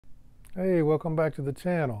Hey, welcome back to the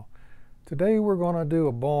channel. Today we're going to do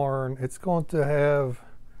a barn. It's going to have,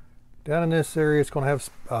 down in this area, it's going to have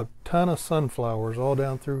a ton of sunflowers all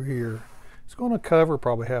down through here. It's going to cover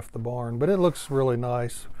probably half the barn, but it looks really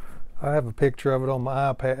nice. I have a picture of it on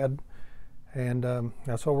my iPad, and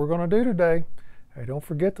that's what we're going to do today. Hey, don't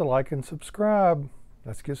forget to like and subscribe.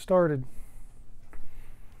 Let's get started.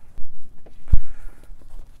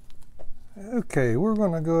 Okay, we're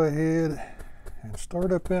going to go ahead and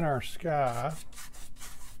start up in our sky.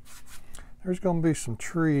 There's going to be some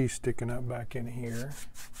trees sticking up back in here.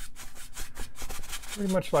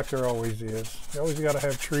 Pretty much like there always is. You always got to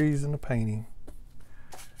have trees in the painting.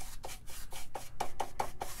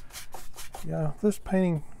 Yeah, if this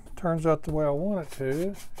painting turns out the way I want it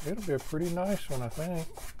to, it'll be a pretty nice one, I think.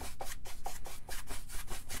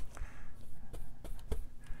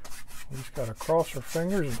 We just got to cross our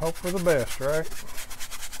fingers and hope for the best, right?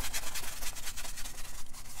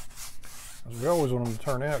 We always want them to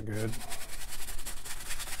turn out good.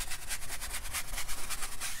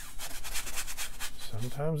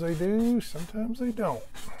 Sometimes they do, sometimes they don't.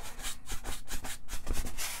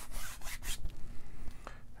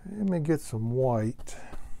 Let me get some white.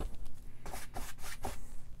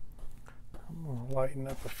 I'm going to lighten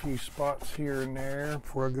up a few spots here and there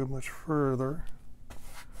before I go much further.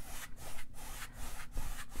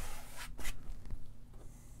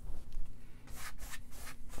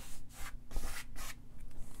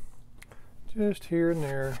 Just here and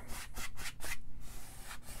there.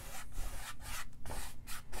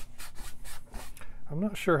 I'm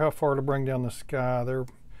not sure how far to bring down the sky there,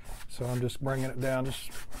 so I'm just bringing it down,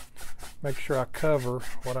 just make sure I cover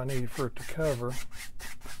what I need for it to cover.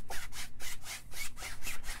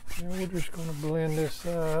 And we're just going to blend this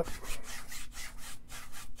up.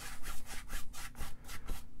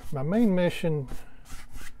 My main mission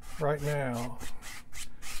right now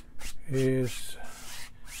is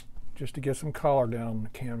just to get some color down on the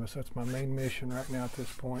canvas. That's my main mission right now at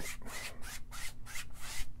this point.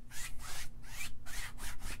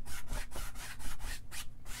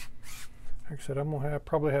 Like I said, I'm going to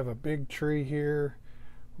probably have a big tree here,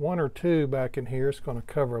 one or two back in here. It's going to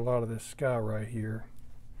cover a lot of this sky right here.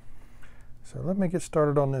 So let me get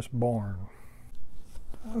started on this barn.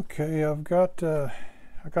 Okay, I got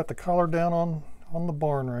the color down on the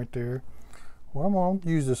barn right there. Well, I'm going to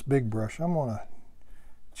use this big brush. I'm going to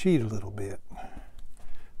cheat a little bit.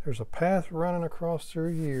 There's a path running across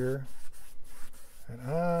through here, and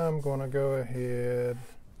I'm going to go ahead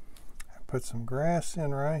and put some grass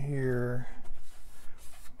in right here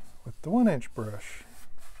with the 1-inch brush.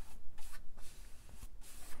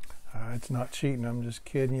 It's not cheating, I'm just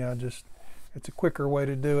kidding you. It's a quicker way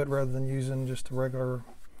to do it rather than using just a regular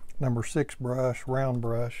number 6 brush, round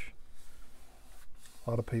brush. A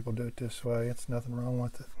lot of people do it this way. It's nothing wrong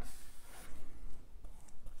with it.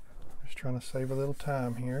 Just trying to save a little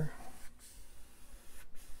time here.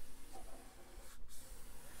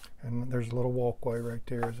 And there's a little walkway right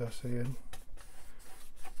there, as I said.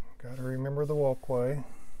 Got to remember the walkway.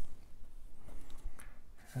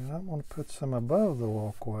 And I'm going to put some above the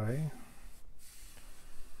walkway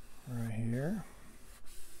right here.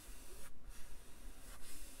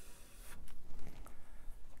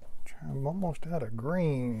 I'm almost out of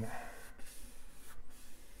green.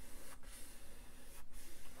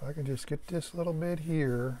 If I can just get this little bit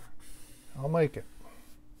here, I'll make it.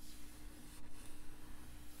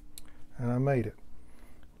 And I made it.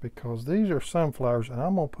 Because these are sunflowers, and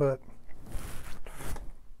I'm gonna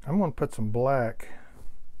put some black.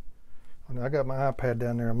 I got my iPad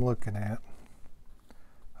down there I'm looking at.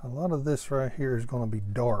 A lot of this right here is going to be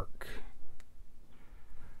dark.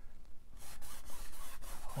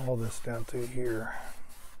 All this down through here.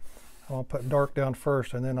 I'll put dark down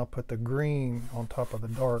first, and then I'll put the green on top of the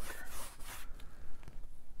dark.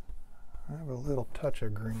 I have a little touch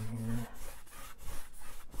of green here.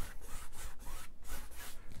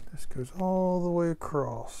 This goes all the way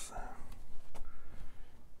across.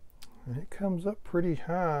 And it comes up pretty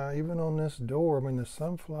high, even on this door. I mean, the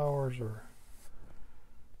sunflowers they're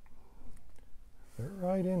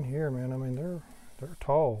right in here, man. I mean, they're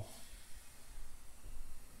tall.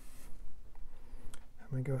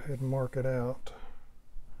 Let me go ahead and mark it out.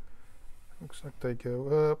 Looks like they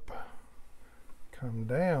go up, come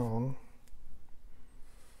down,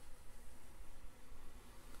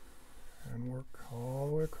 and work all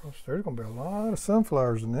the way across. There's going to be a lot of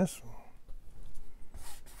sunflowers in this one.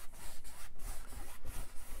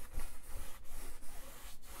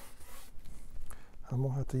 I'm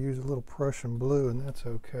going to have to use a little Prussian blue, and that's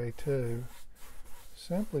okay too.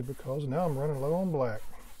 Simply because now I'm running low on black.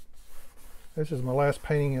 This is my last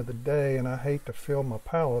painting of the day, and I hate to fill my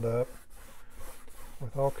palette up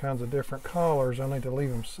with all kinds of different colors. I need to leave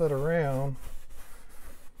them sit around.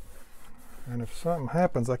 And if something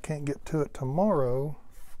happens, I can't get to it tomorrow.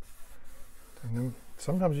 And then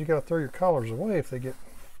sometimes you gotta throw your colors away if they get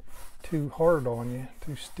too hard on you,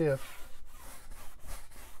 too stiff.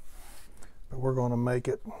 But we're gonna make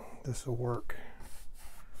it. This will work.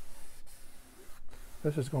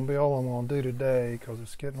 This is gonna be all I'm gonna do today because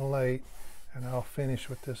it's getting late, and I'll finish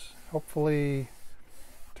with this hopefully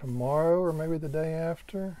tomorrow or maybe the day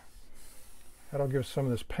after. That'll give some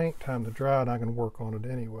of this paint time to dry, and I can work on it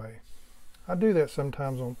anyway. I do that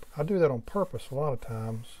sometimes I do that on purpose a lot of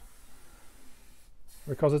times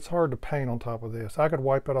because it's hard to paint on top of this. I could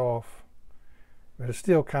wipe it off, but it's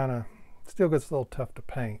still gets a little tough to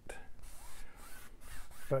paint.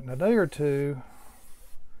 But in a day or two,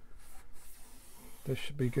 this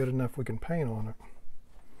should be good enough we can paint on it.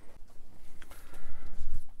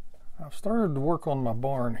 I've started to work on my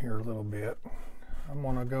barn here a little bit. I'm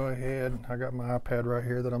gonna go ahead, I got my iPad right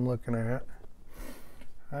here that I'm looking at.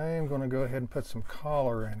 I am gonna go ahead and put some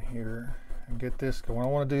color in here and get this going. I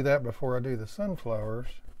wanna do that before I do the sunflowers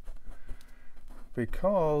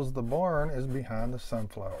because the barn is behind the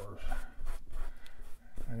sunflowers.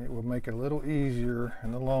 And it will make it a little easier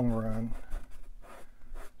in the long run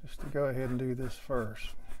just to go ahead and do this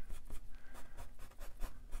first.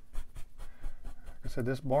 Like I said,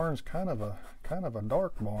 this barn's kind of a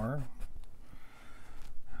dark barn.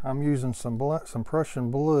 I'm using some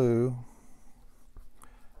Prussian blue,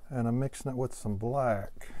 and I'm mixing it with some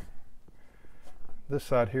black. This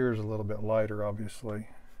side here is a little bit lighter, obviously,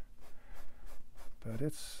 but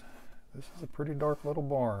this is a pretty dark little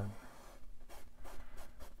barn.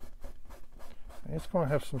 And it's going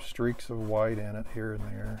to have some streaks of white in it here and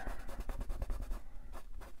there,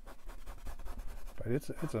 but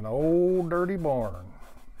it's an old dirty barn,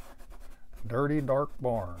 dirty dark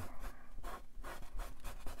barn.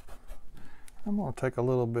 I'm going to take a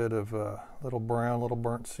little bit of little brown, little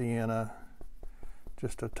burnt sienna,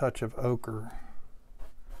 just a touch of ochre.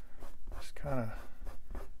 Just kind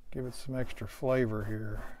of give it some extra flavor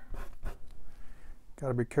here. Got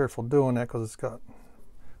to be careful doing that because it's got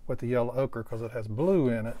with the yellow ochre because it has blue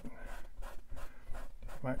in it.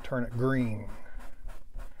 It might turn it green.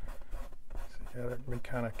 So you got to be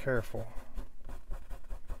kind of careful.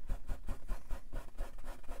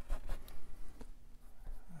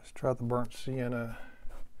 Try the burnt sienna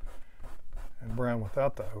and brown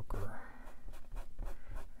without the ochre.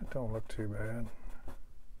 It don't look too bad.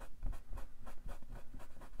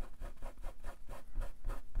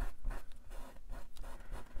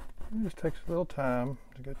 It just takes a little time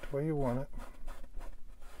to get the way you want it.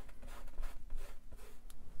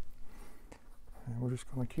 And we're just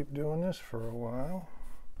going to keep doing this for a while.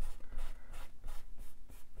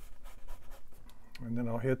 And then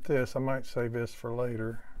I'll hit this. I might save this for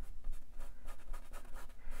later.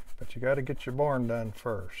 But you got to get your barn done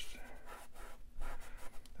first.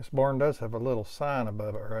 This barn does have a little sign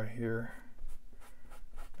above it right here.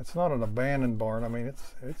 It's not an abandoned barn. I mean,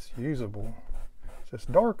 it's usable. It's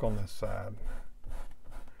just dark on this side.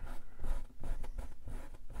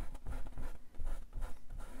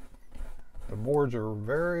 The boards are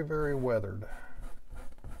very, very weathered.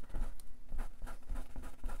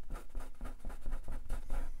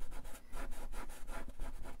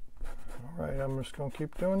 Alright, I'm just going to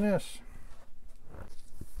keep doing this.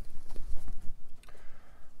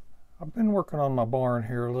 I've been working on my barn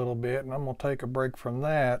here a little bit, and I'm going to take a break from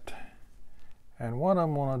that. And what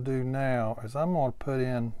I'm going to do now is I'm going to put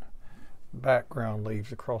in background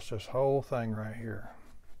leaves across this whole thing right here.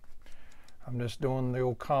 I'm just doing the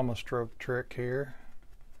old comma stroke trick here.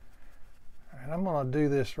 And I'm going to do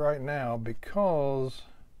this right now because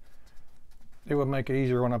it would make it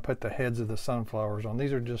easier when I put the heads of the sunflowers on.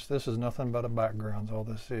 This is nothing but a background, all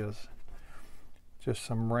this is. Just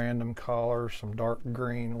some random colors, some dark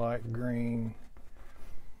green, light green.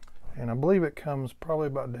 And I believe it comes probably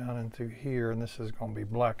about down into here, and this is going to be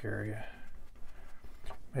black area.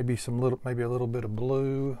 Maybe maybe a little bit of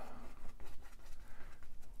blue.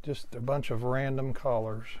 Just a bunch of random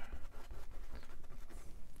colors.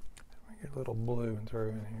 Let me get a little blue and throw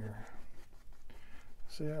in here.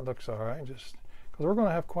 See, that looks all right, just because we're going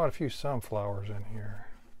to have quite a few sunflowers in here.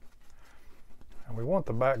 And we want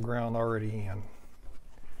the background already in.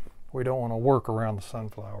 We don't want to work around the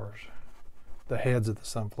sunflowers, the heads of the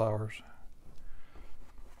sunflowers.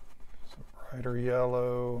 Some brighter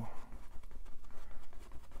yellow.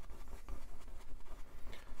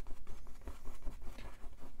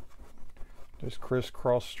 Just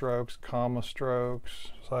crisscross strokes, comma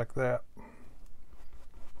strokes, just like that.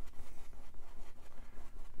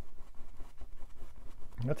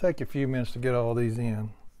 It'll take you a few minutes to get all these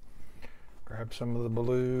in. Grab some of the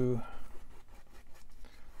blue.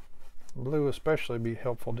 Blue especially be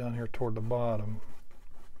helpful down here toward the bottom,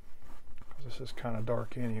 because this is kind of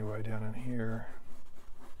dark anyway down in here.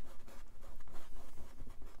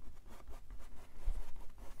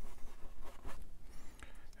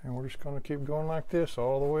 And we're just going to keep going like this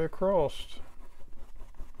all the way across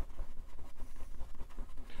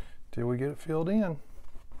till we get it filled in.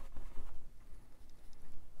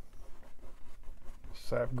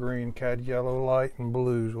 Sap green, cad yellow, light, and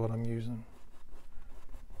blue is what I'm using.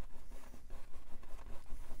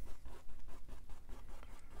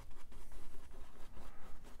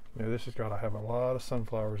 Yeah, this has got to have a lot of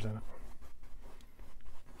sunflowers in it.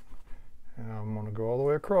 And I'm going to go all the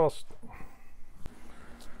way across.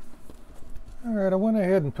 Alright, I went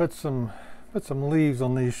ahead and put some leaves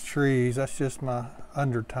on these trees. That's just my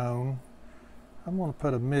undertone. I'm going to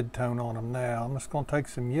put a mid-tone on them now. I'm just going to take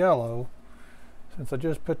some yellow. Since I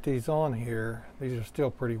just put these on here, these are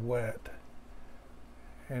still pretty wet.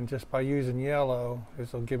 And just by using yellow,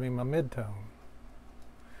 this will give me my mid-tone.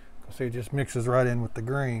 See, it just mixes right in with the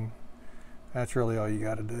green. That's really all you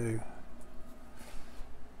got to do.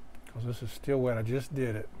 Because this is still wet. I just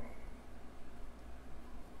did it.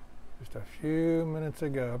 Just a few minutes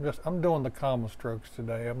ago. I'm doing the comma strokes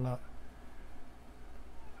today. I'm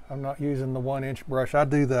not using the 1-inch brush. I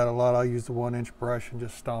do that a lot. I use the 1-inch brush and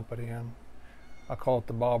just stomp it in. I call it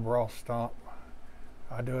the Bob Ross stomp.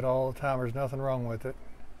 I do it all the time. There's nothing wrong with it.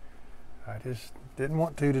 I just didn't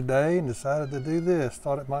want to today and decided to do this.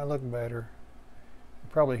 Thought it might look better. You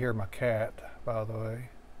probably hear my cat, by the way.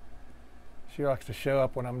 She likes to show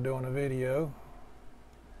up when I'm doing a video.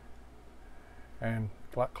 And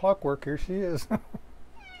like clockwork, here she is.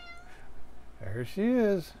 There she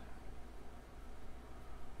is.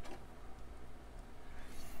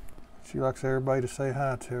 She likes everybody to say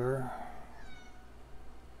hi to her,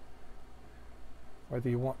 whether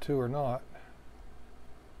you want to or not.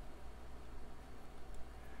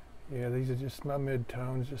 Yeah, these are just my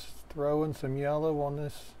mid-tones. Just throwing some yellow on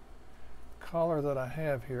this color that I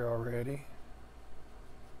have here already.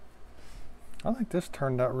 I think this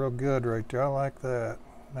turned out real good right there. I like that.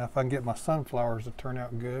 Now if I can get my sunflowers to turn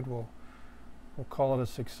out good, we'll call it a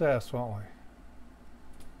success, won't we?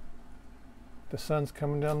 The sun's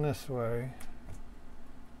coming down this way,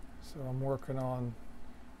 so I'm working on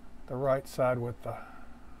the right side with the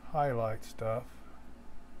highlight stuff.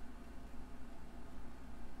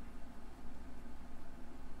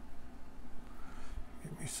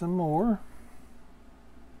 Give me some more.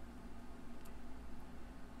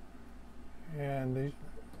 And these,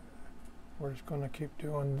 we're just going to keep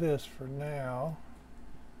doing this for now.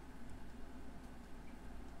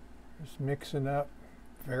 Just mixing up,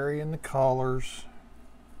 varying the colors.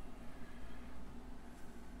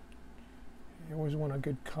 You always want a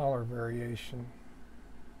good color variation.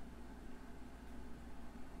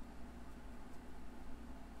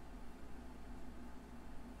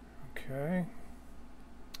 Okay.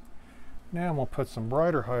 Now I'm going to put some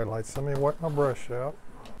brighter highlights. Let me wipe my brush out.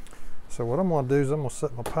 So what I'm going to do is I'm going to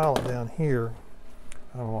set my palette down here.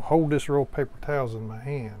 I'm going to hold this roll of paper towels in my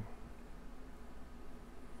hand.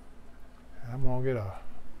 And I'm going to get a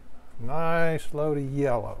nice load of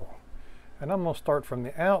yellow. And I'm going to start from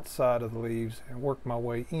the outside of the leaves and work my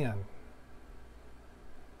way in.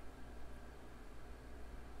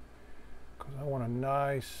 Because I want a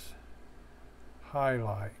nice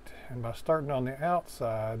highlight. And by starting on the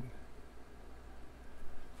outside,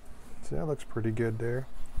 see, that looks pretty good there.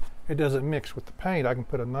 It doesn't mix with the paint. I can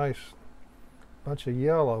put a nice bunch of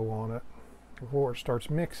yellow on it before it starts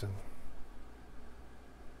mixing.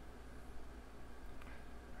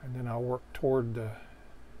 And then I'll work toward the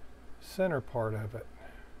center part of it.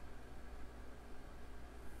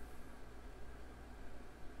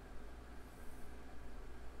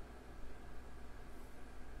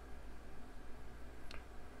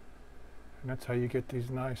 And that's how you get these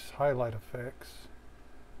nice highlight effects.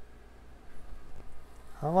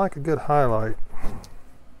 I like a good highlight.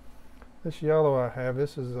 This yellow I have,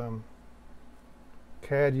 this is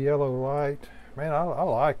cad yellow light. Man, I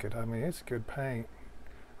like it. I mean, it's good paint.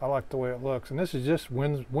 I like the way it looks. And this is just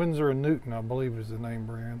Winsor & Newton, I believe is the name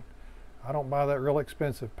brand. I don't buy that real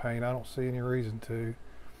expensive paint. I don't see any reason to.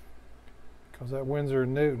 Because that Winsor &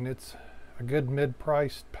 Newton, it's a good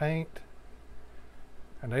mid-priced paint.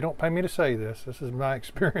 And they don't pay me to say this. This is my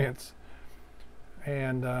experience.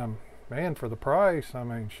 And man, for the price, I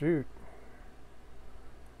mean, shoot.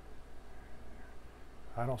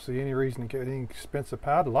 I don't see any reason to get any expensive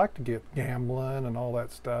paint. I'd like to get gambling and all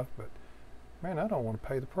that stuff, but man, I don't want to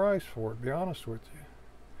pay the price for it, to be honest with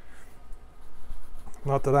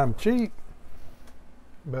Not that I'm cheap,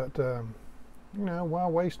 but you know, why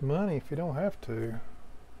waste money if you don't have to?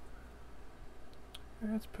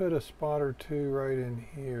 Let's put a spot or two right in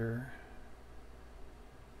here.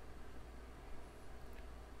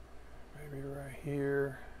 Maybe right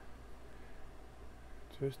here.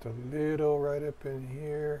 Just a little right up in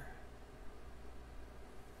here.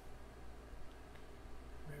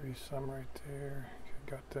 Maybe some right there.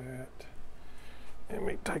 Got that. Let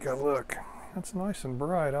me take a look. That's nice and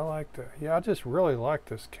bright. I like that. Yeah, I just really like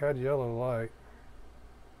this cad yellow light.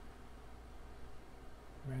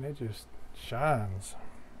 I mean, it just shines.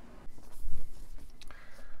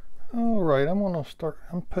 All right,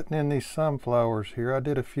 I'm putting in these sunflowers here. I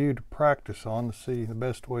did a few to practice on to see the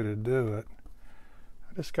best way to do it.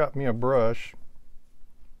 I just got me a brush,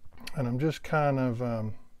 and I'm just kind of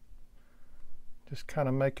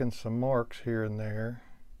making some marks here and there.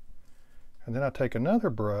 And then I take another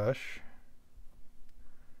brush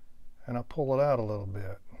and I pull it out a little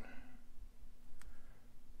bit.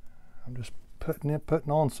 I'm just putting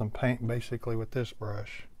on some paint basically with this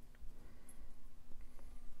brush.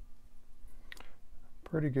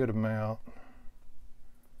 Pretty good amount.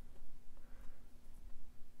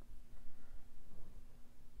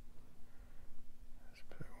 Let's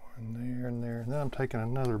put one there and there. And then I'm taking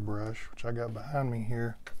another brush, which I got behind me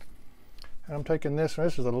here. And I'm taking this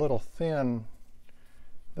is a little thin,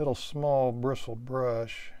 little small bristled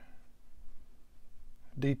brush,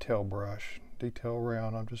 detail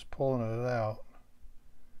round. I'm just pulling it out.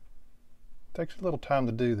 It takes a little time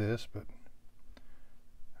to do this, but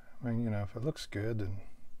I mean, you know, if it looks good, then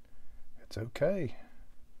it's okay.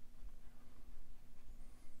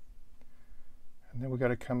 And then we got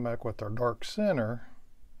to come back with our dark center,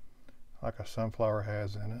 like a sunflower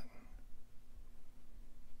has in it.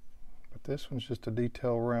 But this one's just a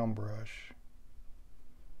detail round brush.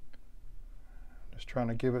 Just trying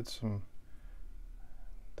to give it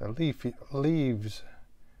the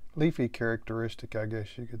leafy characteristic, I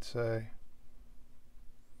guess you could say.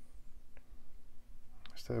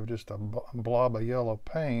 Instead of just a blob of yellow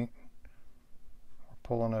paint, we're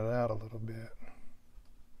pulling it out a little bit.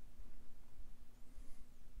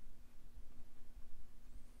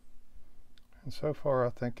 And so far,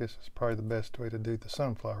 I think this is probably the best way to do the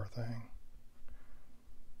sunflower thing.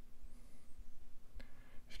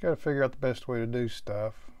 Just got to figure out the best way to do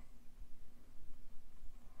stuff.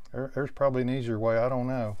 There's probably an easier way, I don't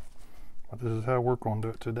know. But this is how we're going to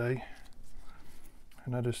do it today.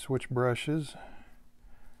 And I just switch brushes.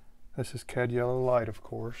 This is cad yellow light, of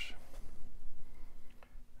course.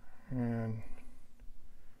 And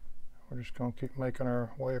we're just going to keep making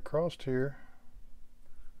our way across here.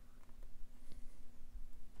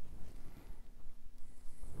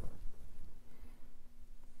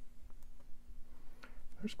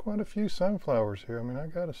 There's quite a few sunflowers here. I mean, I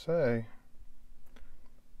gotta say,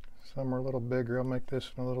 some are a little bigger. I'll make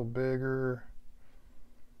this one a little bigger.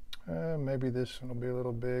 Maybe this one will be a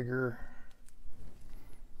little bigger.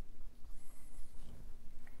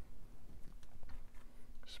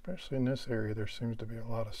 Especially in this area, there seems to be a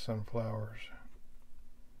lot of sunflowers.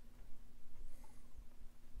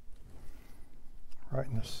 Right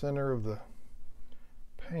in the center of the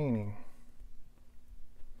painting.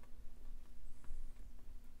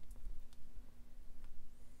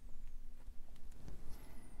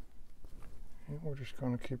 And we're just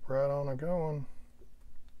going to keep right on going.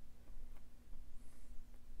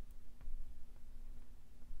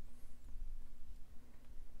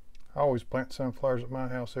 I always plant sunflowers at my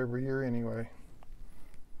house every year anyway.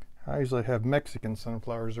 I usually have Mexican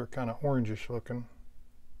sunflowers. They're kind of orangish looking.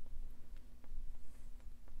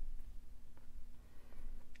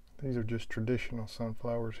 These are just traditional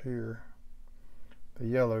sunflowers here, the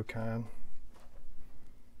yellow kind.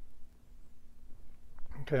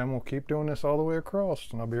 Okay, I'm going to keep doing this all the way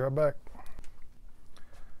across, and I'll be right back.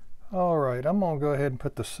 Alright, I'm going to go ahead and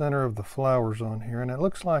put the center of the flowers on here, and it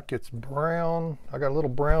looks like it's brown. I got a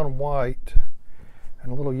little brown white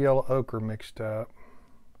and a little yellow ochre mixed up.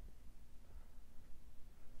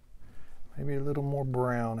 Maybe a little more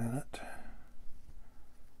brown in it.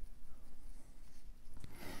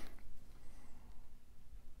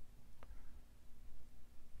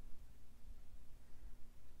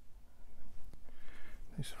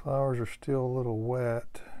 These flowers are still a little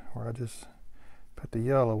wet, where I just put the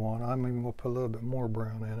yellow on. I'm even going to put a little bit more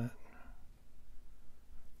brown in it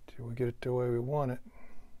till we get it the way we want it.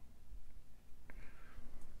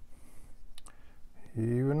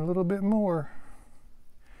 Even a little bit more.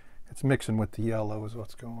 It's mixing with the yellow is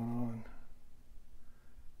what's going on.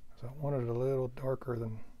 So I want it a little darker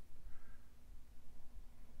than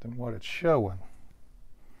what it's showing.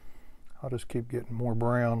 I'll just keep getting more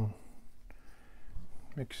brown,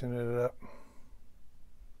 mixing it up.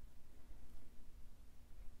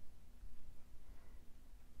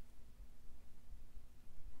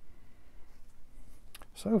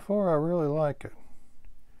 So far, I really like it.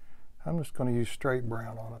 I'm just going to use straight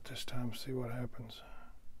brown on it this time, see what happens.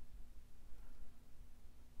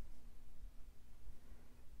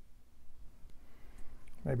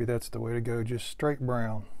 Maybe that's the way to go, just straight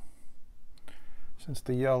brown, since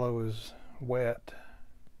the yellow is wet.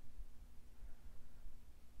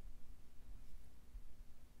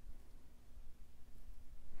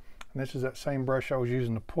 And this is that same brush I was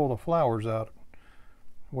using to pull the flowers out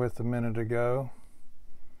with a minute ago.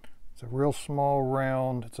 It's a real small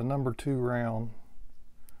round, it's a number 2 round.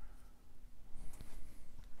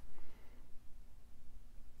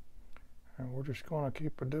 And we're just going to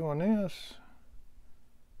keep doing this.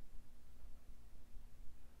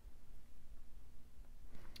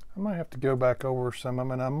 I might have to go back over some of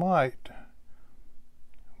them, and I might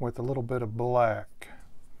with a little bit of black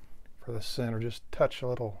for the center, just touch a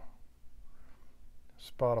little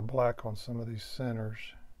spot of black on some of these centers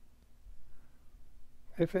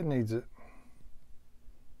if it needs it.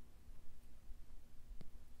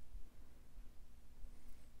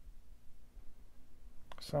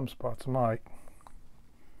 Some spots might.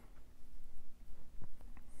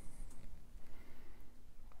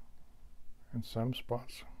 And some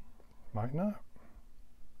spots might not.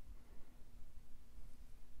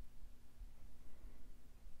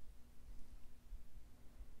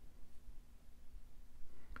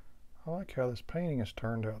 I like how this painting has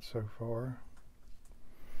turned out so far.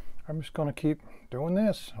 I'm just going to keep doing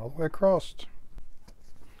this all the way across.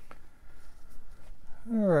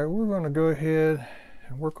 Alright, we're going to go ahead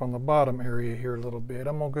and work on the bottom area here a little bit.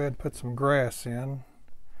 I'm going to go ahead and put some grass in.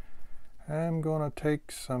 I'm going to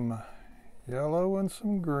take some yellow and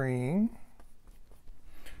some green.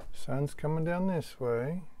 Sun's coming down this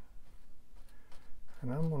way.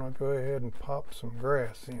 And I'm going to go ahead and pop some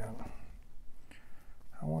grass in.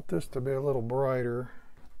 I want this to be a little brighter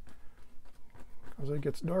because it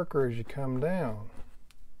gets darker as you come down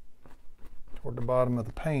toward the bottom of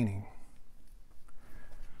the painting.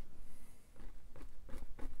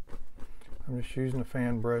 I'm just using a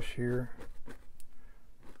fan brush here.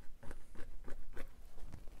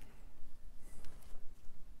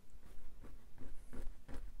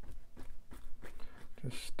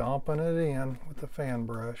 Just stomping it in with the fan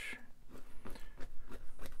brush.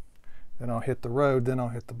 Then I'll hit the road, then I'll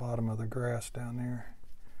hit the bottom of the grass down there.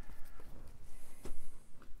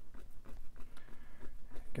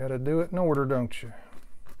 Gotta do it in order, don't you?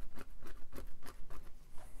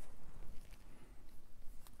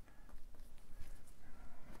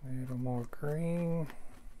 A little more green.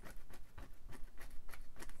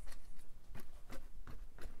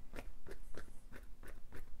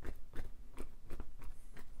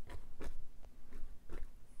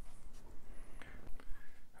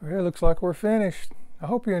 Well, it looks like we're finished. I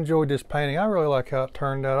hope you enjoyed this painting. I really like how it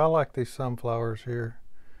turned out. I like these sunflowers here.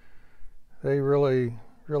 They really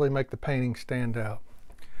make the painting stand out.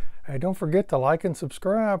 Hey, don't forget to like and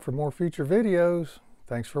subscribe for more future videos.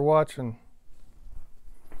 Thanks for watching.